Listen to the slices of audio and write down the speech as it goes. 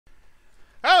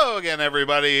Hello again,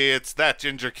 everybody. It's that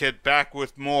ginger kid back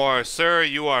with more. Sir,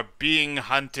 you are being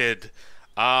hunted.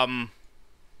 I'm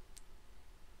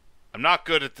not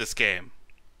good at this game.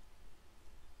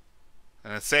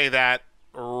 And I say that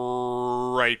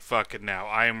right fucking now.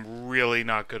 I am really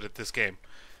not good at this game.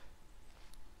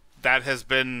 That has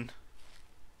been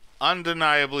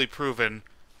undeniably proven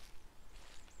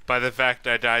by the fact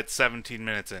I died 17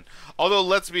 minutes in. Although,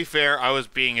 let's be fair, I was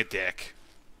being a dick.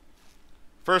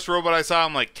 First robot I saw,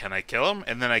 I'm like, can I kill him?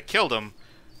 And then I killed him,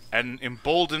 and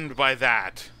emboldened by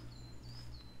that,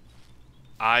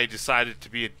 I decided to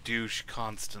be a douche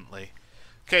constantly.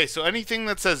 Okay, so anything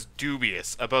that says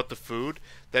dubious about the food,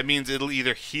 that means it'll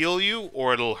either heal you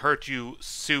or it'll hurt you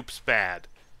soups bad.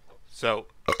 So,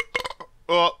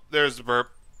 oh, there's the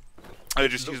burp. I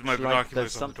just used my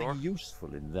binoculars on the door. There's something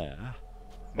useful in there.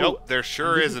 Nope, there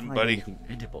sure isn't, buddy. Anything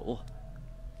edible?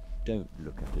 Don't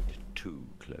look at it too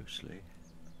closely.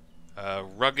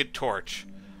 Rugged torch.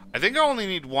 I think I only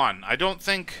need one. I don't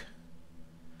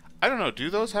know, do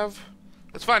those have...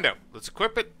 Let's find out. Let's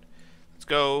equip it. Let's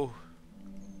go.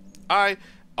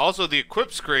 Also, the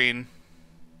equip screen...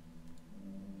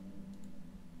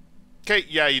 Okay,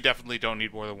 yeah, you definitely don't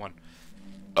need more than one.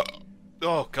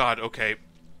 Oh, God, okay.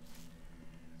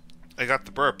 I got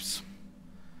the burps.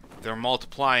 They're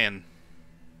multiplying.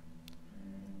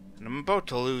 And I'm about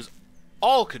to lose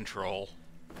all control.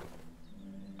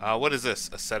 What is this?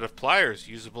 A set of pliers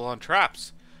usable on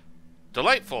traps.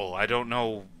 Delightful. I don't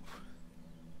know.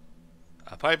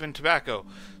 A pipe and tobacco.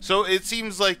 So it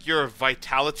seems like your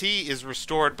vitality is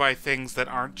restored by things that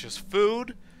aren't just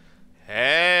food.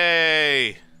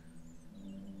 Hey!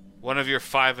 One of your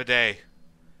 5 a day.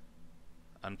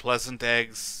 Unpleasant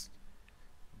eggs.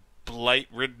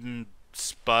 Blight-ridden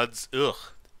spuds. Ugh.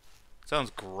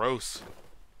 Sounds gross.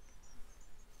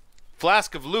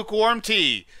 Flask of lukewarm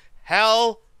tea.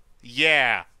 Hell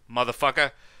yeah,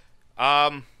 motherfucker.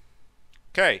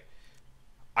 Okay.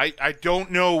 I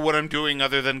don't know what I'm doing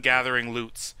other than gathering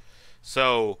loots.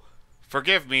 So,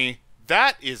 forgive me.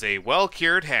 That is a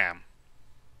well-cured ham.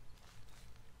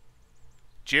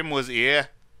 Jim was here.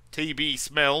 TB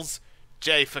smells.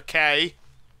 J for K.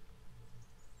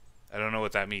 I don't know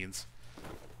what that means.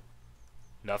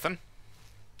 Nothing?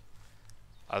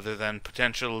 Other than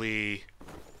potentially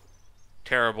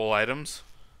terrible items.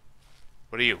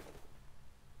 What are you?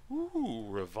 Ooh,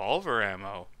 revolver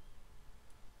ammo.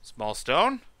 Small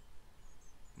stone?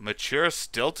 Mature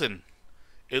Stilton.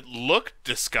 It looked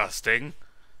disgusting,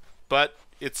 but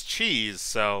it's cheese,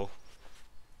 so...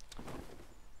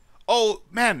 Oh,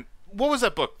 man, what was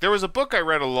that book? There was a book I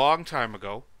read a long time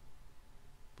ago.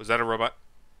 Was that a robot?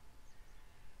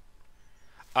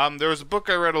 There was a book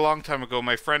I read a long time ago.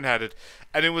 My friend had it,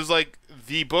 and it was like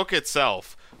the book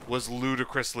itself was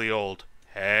ludicrously old.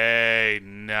 Hey,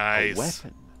 nice. A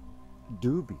weapon?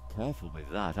 Do be careful with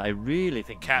that. I really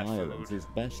think Cat violence food. is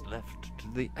best left to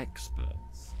the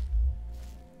experts.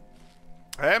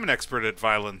 I am an expert at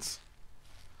violence.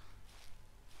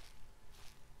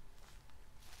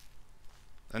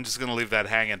 I'm just gonna leave that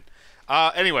hanging.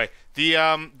 Anyway,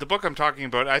 the book I'm talking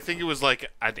about, I think it was like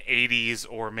an 80s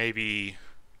or maybe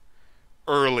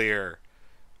earlier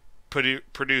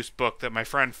produced book that my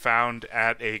friend found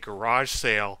at a garage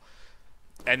sale,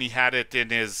 and he had it in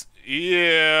his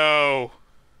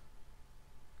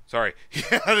sorry, he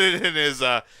had it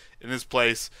in his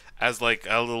place as like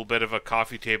a little bit of a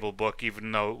coffee table book,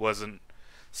 even though it wasn't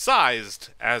sized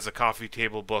as a coffee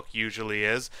table book usually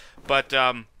is. But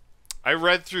I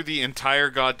read through the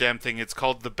entire goddamn thing. It's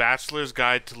called The Bachelor's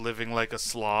Guide to Living Like a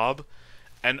Slob.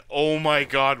 And oh my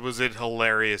god, was it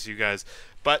hilarious, you guys.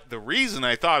 But the reason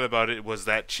I thought about it was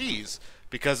that cheese.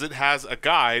 Because it has a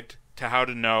guide to how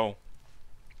to know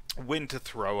when to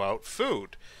throw out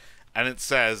food. And it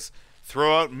says,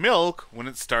 throw out milk when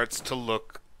it starts to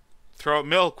look... Throw out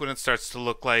milk when it starts to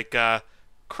look like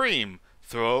cream.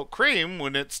 Throw out cream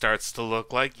when it starts to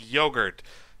look like yogurt.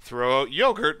 Throw out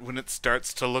yogurt when it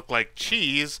starts to look like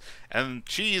cheese. And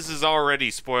cheese is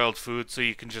already spoiled food, so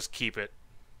you can just keep it.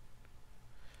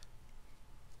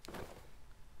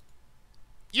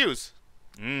 Use.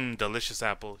 Delicious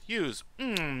apple. Use.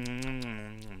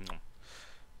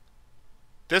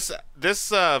 This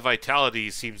vitality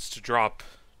seems to drop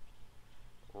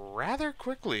rather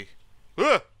quickly.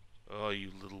 Ugh! Oh,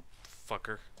 you little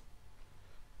fucker.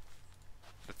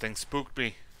 That thing spooked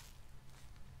me.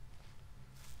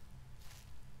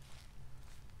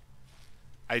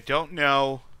 I don't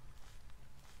know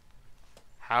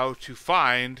how to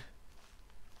find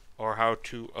or how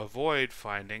to avoid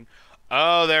finding.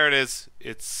 Oh, there it is.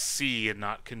 It's C and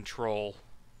not control.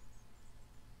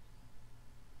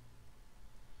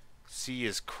 C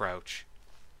is crouch.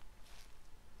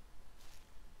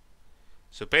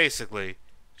 So basically,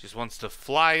 just wants to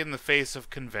fly in the face of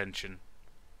convention.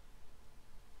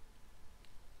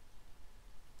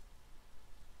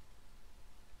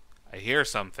 I hear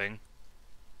something.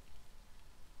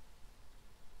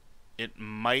 It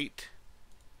might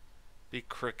be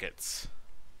crickets.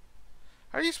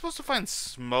 How are you supposed to find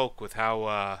smoke with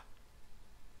how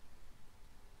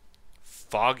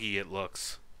foggy it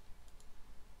looks?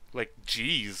 Like,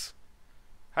 geez.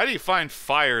 How do you find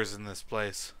fires in this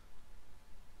place?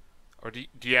 Or do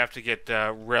you have to get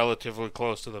relatively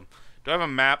close to them? Do I have a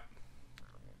map?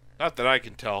 Not that I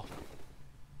can tell.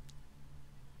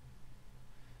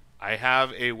 I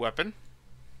have a weapon.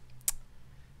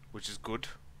 Which is good.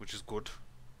 Which is good.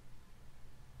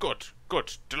 Good.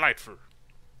 Good. Delightful.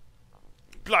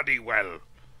 Bloody well.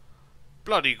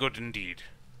 Bloody good indeed.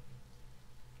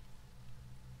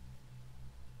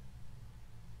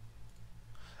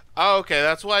 Oh, okay,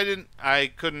 that's why I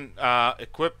couldn't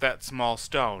equip that small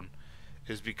stone.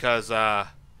 Is because I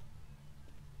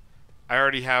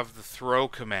already have the throw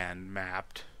command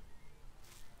mapped.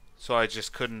 So I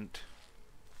just couldn't.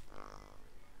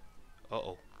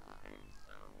 Uh-oh.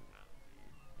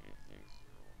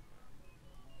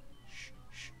 Shh,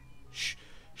 shh, shh,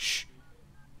 shh.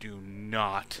 Do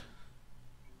not.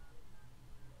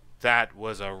 That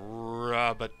was a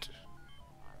rabbit.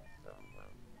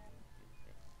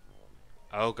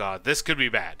 Oh god, this could be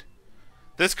bad.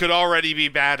 This could already be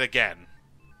bad again.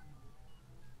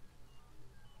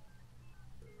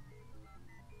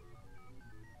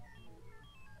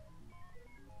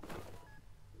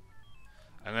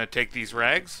 I'm gonna take these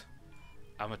rags.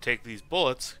 I'm gonna take these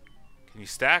bullets. Can you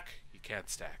stack? You can't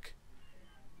stack.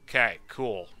 Okay,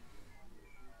 cool.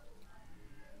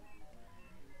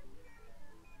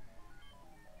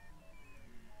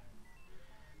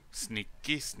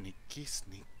 Sneaky, sneaky,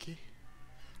 sneaky.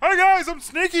 Hi guys, I'm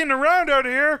sneaking around out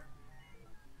here.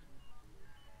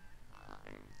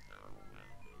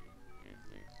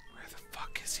 Where the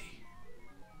fuck is he?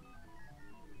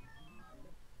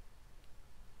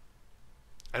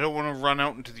 I don't want to run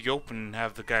out into the open and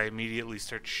have the guy immediately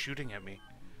start shooting at me.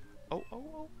 Oh,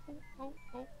 oh, oh, oh, oh,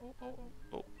 oh, oh, oh,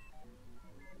 oh.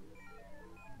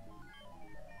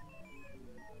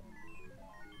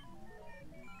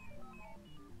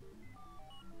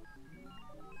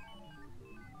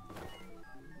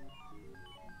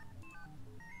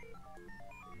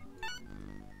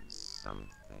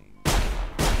 Something.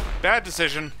 Bad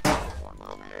decision.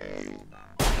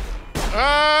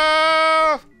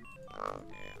 Ah!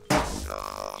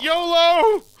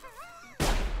 YOLO!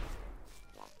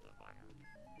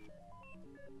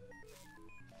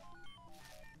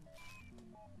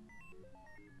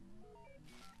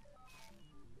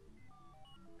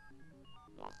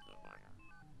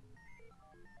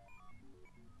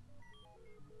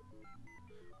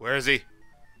 Where is he?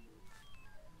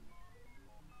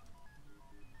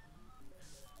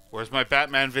 Where's my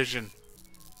Batman vision?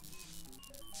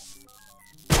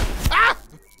 Ah!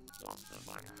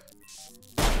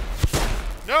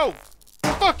 No!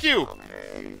 Fuck you!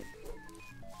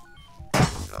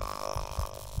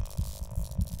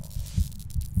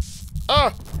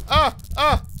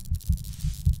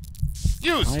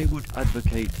 Use! I would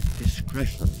advocate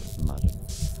discretion, madam.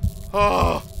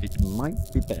 Oh! It might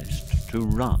be best to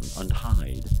run and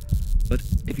hide, but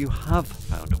if you have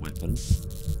found a weapon,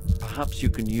 perhaps you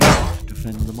can use it to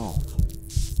fend them off.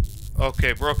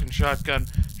 Okay, broken shotgun.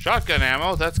 Shotgun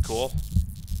ammo, that's cool.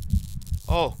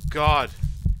 Oh, God.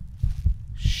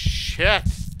 Shit.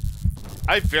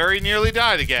 I very nearly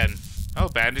died again. Oh,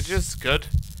 bandages, good.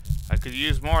 I could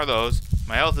use more of those.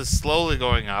 My health is slowly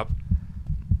going up.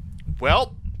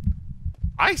 Well,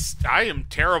 I am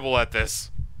terrible at this.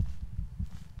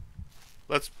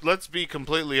 Let's be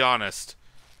completely honest.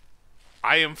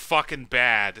 I am fucking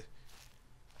bad.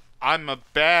 I'm a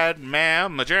bad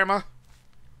mamma.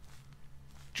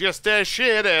 Just as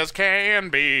shit as can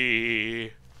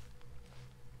be.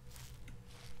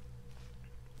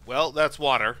 Well, that's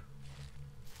water.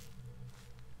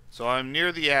 So I'm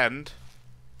near the end.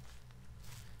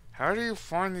 How do you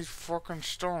find these fucking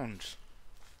stones?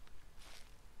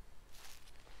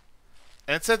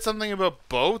 And it said something about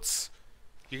boats.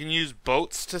 You can use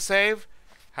boats to save.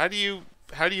 How do you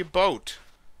boat?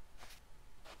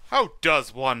 How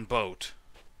does one boat?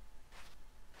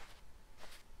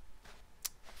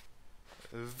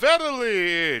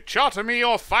 Verily, charter me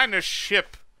your finest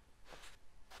ship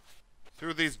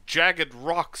through these jagged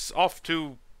rocks off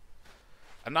to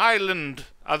an island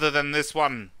other than this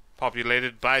one,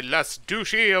 populated by less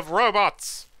douchey of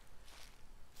robots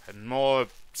and more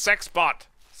sex-bot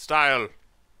style.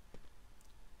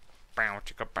 Bow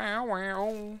chicka bow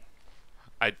wow.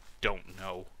 don't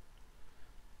know.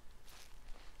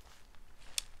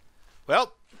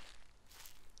 Well.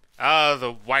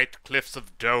 The White Cliffs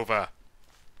of Dover.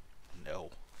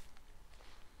 No.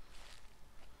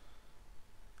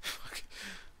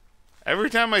 Every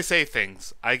time I say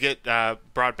things, I get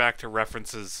brought back to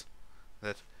references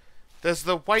that there's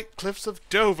the White Cliffs of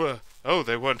Dover. Oh,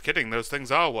 they weren't kidding. Those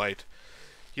things are white.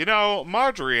 You know,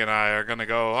 Marjorie and I are going to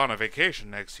go on a vacation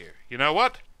next year. You know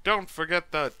what? Don't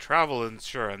forget the travel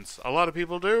insurance. A lot of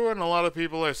people do, and a lot of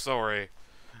people are sorry.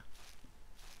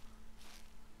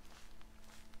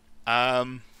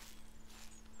 Well,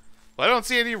 I don't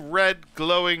see any red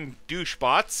glowing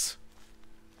douche-bots.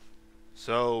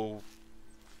 So,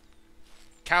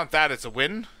 count that as a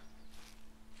win.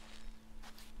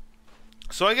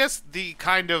 So I guess the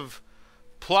kind of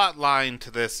plot line to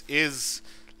this is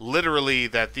literally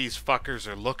that these fuckers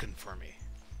are looking for me.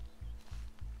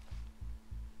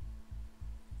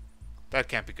 That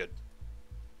can't be good.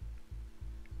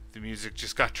 The music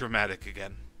just got dramatic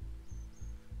again.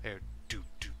 There, do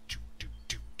do do do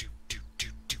do do do do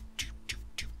do do do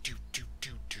do do do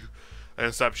do do. I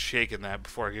gotta stop shaking that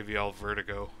before I give you all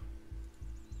vertigo.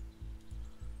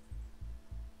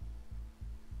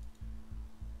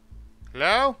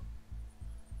 Hello?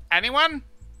 Anyone?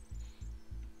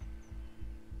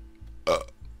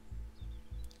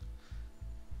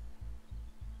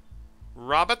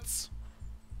 Roberts?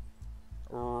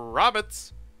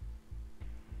 Roberts?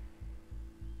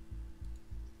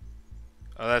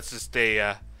 Oh, that's just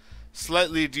a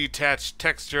slightly detached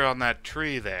texture on that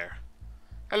tree there.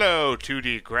 Hello,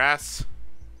 2D grass.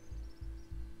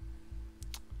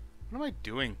 What am I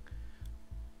doing?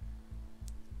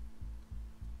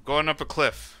 Going up a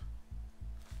cliff.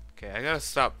 Okay, I gotta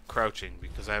stop crouching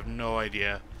because I have no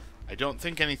idea. I don't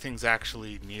think anything's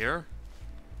actually near.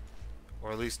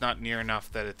 Or at least not near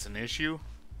enough that it's an issue.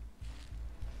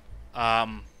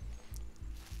 I'm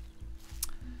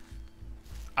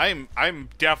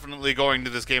definitely going to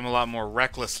this game a lot more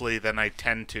recklessly than I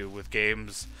tend to with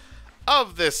games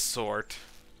of this sort.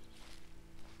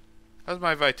 How's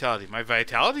my vitality? My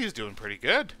vitality is doing pretty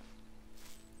good.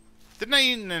 Didn't I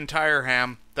eat an entire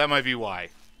ham? That might be why.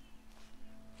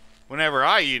 Whenever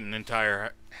I eat an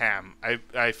entire ham,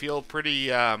 I feel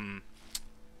pretty, oh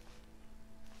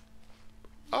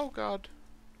god.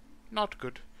 Not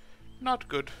good. Not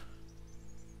good.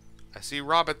 I see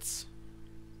Roberts.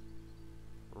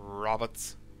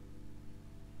 Roberts.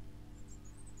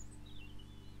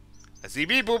 I see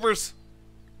bee boopers.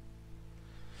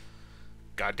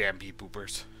 Goddamn bee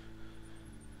boopers.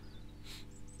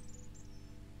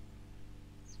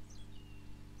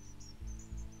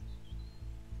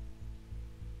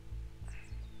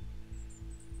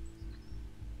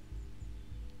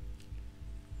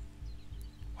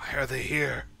 Why are they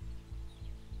here?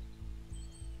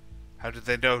 How did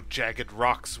they know jagged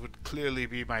rocks would clearly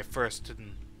be my first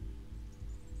and...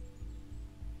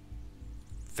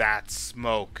 That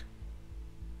smoke.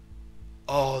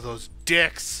 Oh, those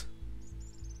dicks!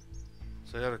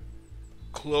 So I gotta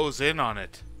close in on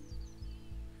it.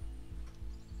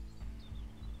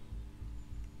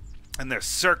 And they're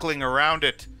circling around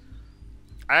it.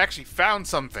 I actually found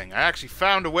something. I actually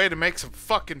found a way to make some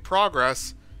fucking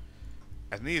progress.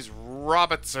 And these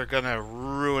robots are gonna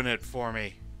ruin it for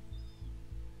me.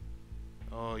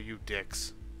 Oh, you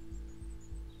dicks.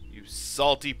 You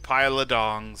salty pile of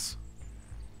dongs.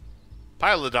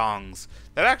 Pile of dongs.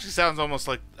 That actually sounds almost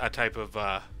like a type of,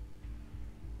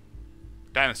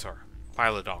 dinosaur.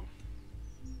 Pile of dong.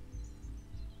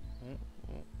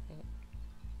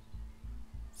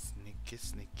 Sneaky,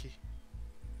 sneaky.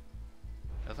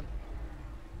 Nothing?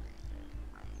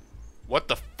 What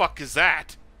the fuck is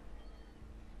that?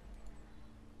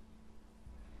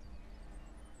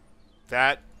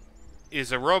 That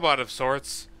is a robot of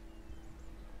sorts,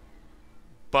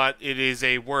 but it is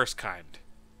a worse kind.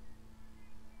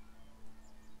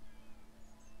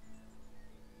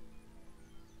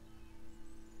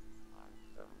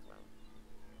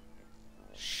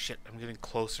 Shit, I'm getting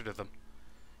closer to them.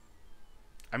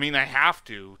 I mean, I have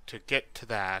to get to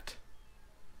that,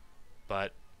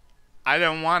 but I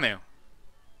don't want to.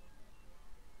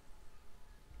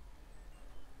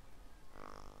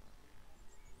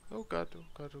 Oh god, oh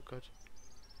god, oh god.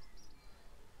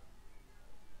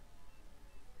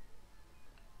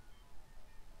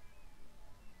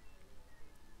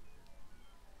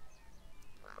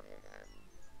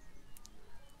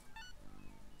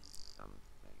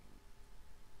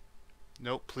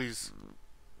 Nope, please.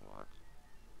 What?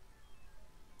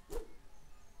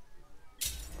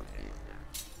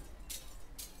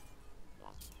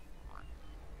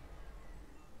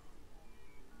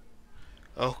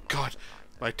 Oh god.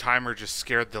 My timer just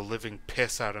scared the living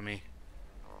piss out of me.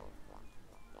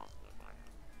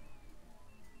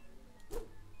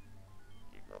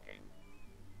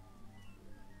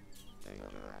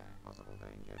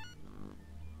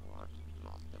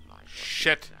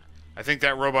 Shit. I think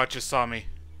that robot just saw me.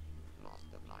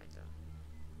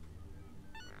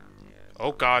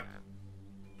 Oh god.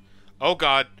 Oh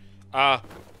god.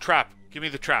 Trap. Give me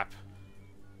the trap.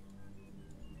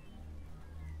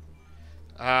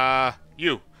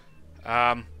 You.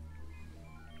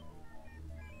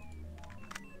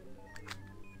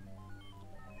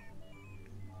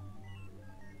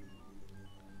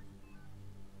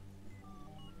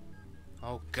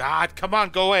 Oh god, come on,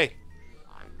 go away.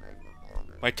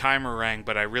 My timer rang,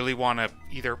 but I really want to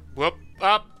either whoop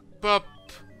up. The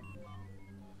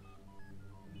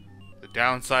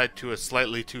downside to a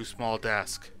slightly too small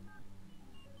desk.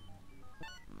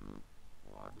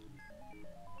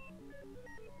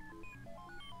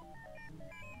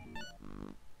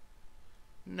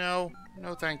 No,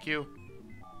 no thank you.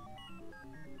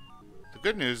 The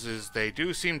good news is they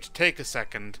do seem to take a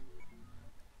second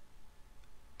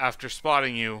after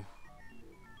spotting you.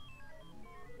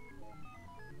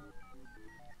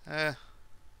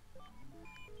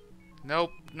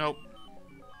 Nope, nope.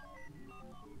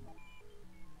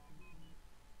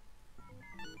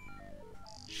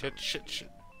 Shit.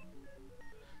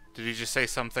 Did he just say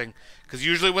something? Because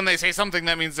usually when they say something,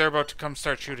 that means they're about to come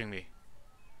start shooting me.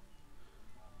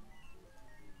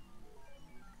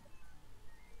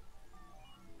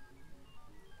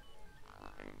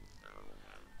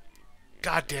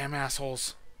 Goddamn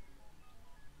assholes.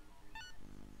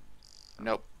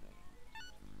 Nope.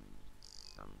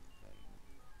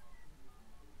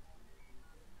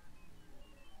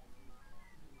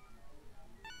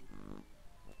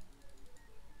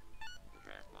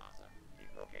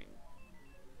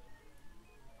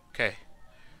 Okay.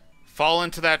 Fall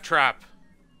into that trap.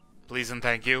 Please and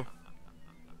thank you.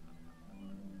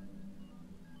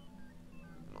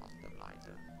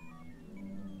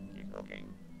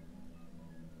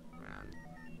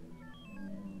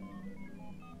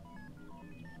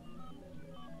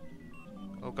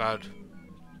 Oh god.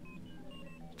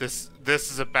 This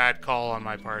is a bad call on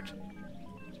my part.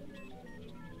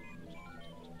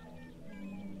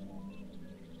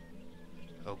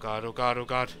 Oh god, oh god, oh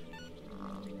god.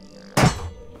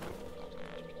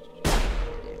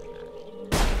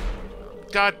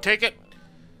 God, take it.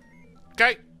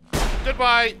 Okay.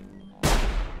 Goodbye.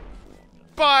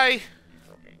 Bye.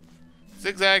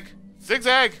 Zigzag.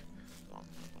 Zigzag.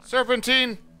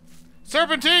 Serpentine.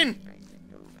 Serpentine.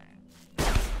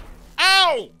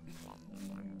 Ow!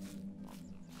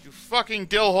 You fucking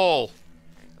dill hole.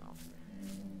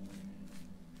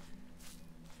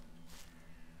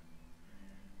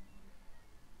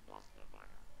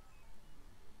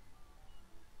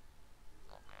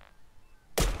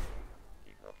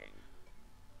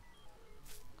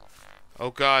 Oh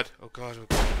god, oh god, oh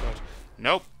god, oh god.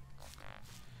 Nope.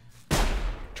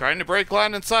 Trying to break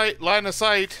line of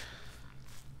sight.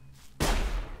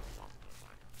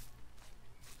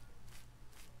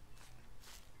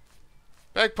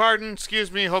 Beg pardon,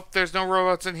 excuse me, hope there's no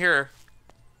robots in here.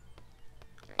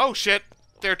 Oh shit,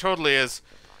 there totally is.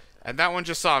 And that one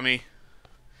just saw me.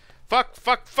 Fuck,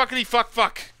 fuckity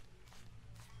fuck.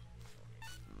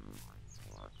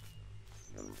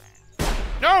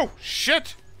 No,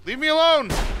 shit. Leave me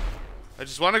alone! I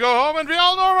just want to go home and be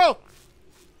all normal!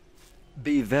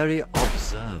 Be very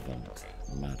observant,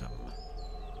 madam.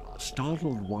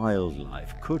 Startled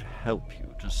wildlife could help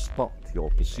you to spot your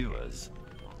pursuers.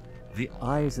 The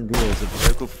eyes and ears of the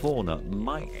local fauna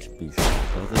might be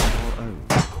sharper than your own.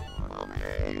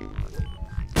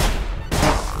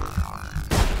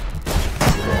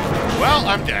 Well,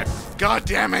 I'm dead. God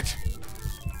damn it!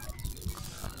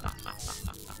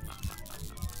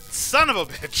 Son of a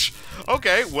bitch.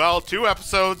 Okay, well, 2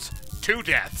 episodes, 2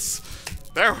 deaths.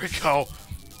 There we go.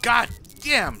 God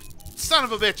damn. Son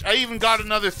of a bitch. I even got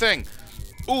another thing.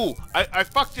 Ooh, I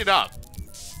fucked it up.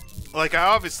 Like, I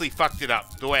obviously fucked it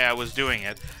up the way I was doing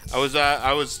it. I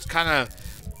was kind of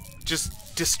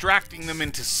just distracting them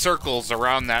into circles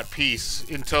around that piece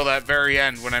until that very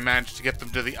end when I managed to get them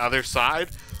to the other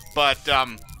side. But,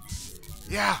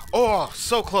 yeah. Oh,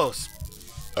 so close.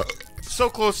 So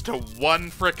close to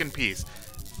 1 frickin' piece,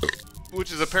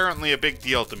 which is apparently a big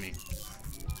deal to me.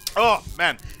 Oh,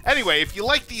 man. Anyway, if you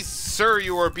like these Sir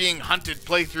You Are Being Hunted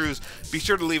playthroughs, be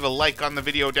sure to leave a like on the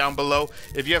video down below.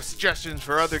 If you have suggestions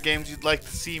for other games you'd like to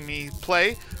see me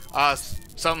play,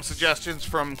 some suggestions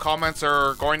from comments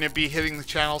are going to be hitting the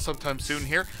channel sometime soon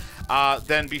here.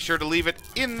 then be sure to leave it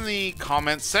in the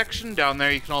comments section down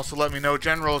there. You can also let me know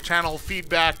general channel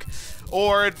feedback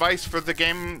or advice for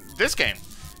this game,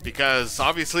 because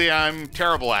obviously I'm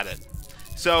terrible at it.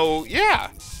 So, yeah.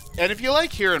 And if you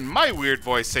like hearing my weird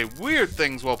voice say weird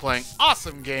things while playing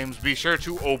awesome games, be sure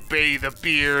to obey the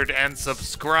beard and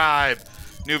subscribe.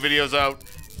 New videos out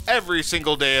every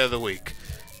single day of the week.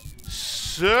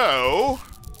 So,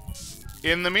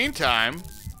 in the meantime,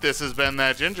 this has been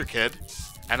That Ginger Kid,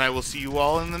 and I will see you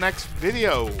all in the next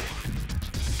video. Here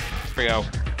we go.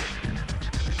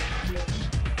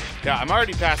 Yeah, I'm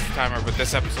already past the timer, but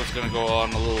this episode's gonna go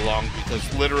on a little long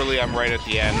because literally I'm right at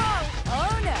the end. Whoa!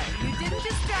 Oh no, you didn't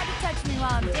just try to touch me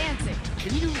while I'm dancing.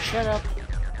 Can you shut up?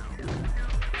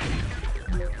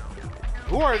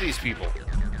 Who are these people?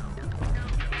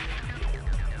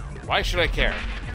 Why should I care?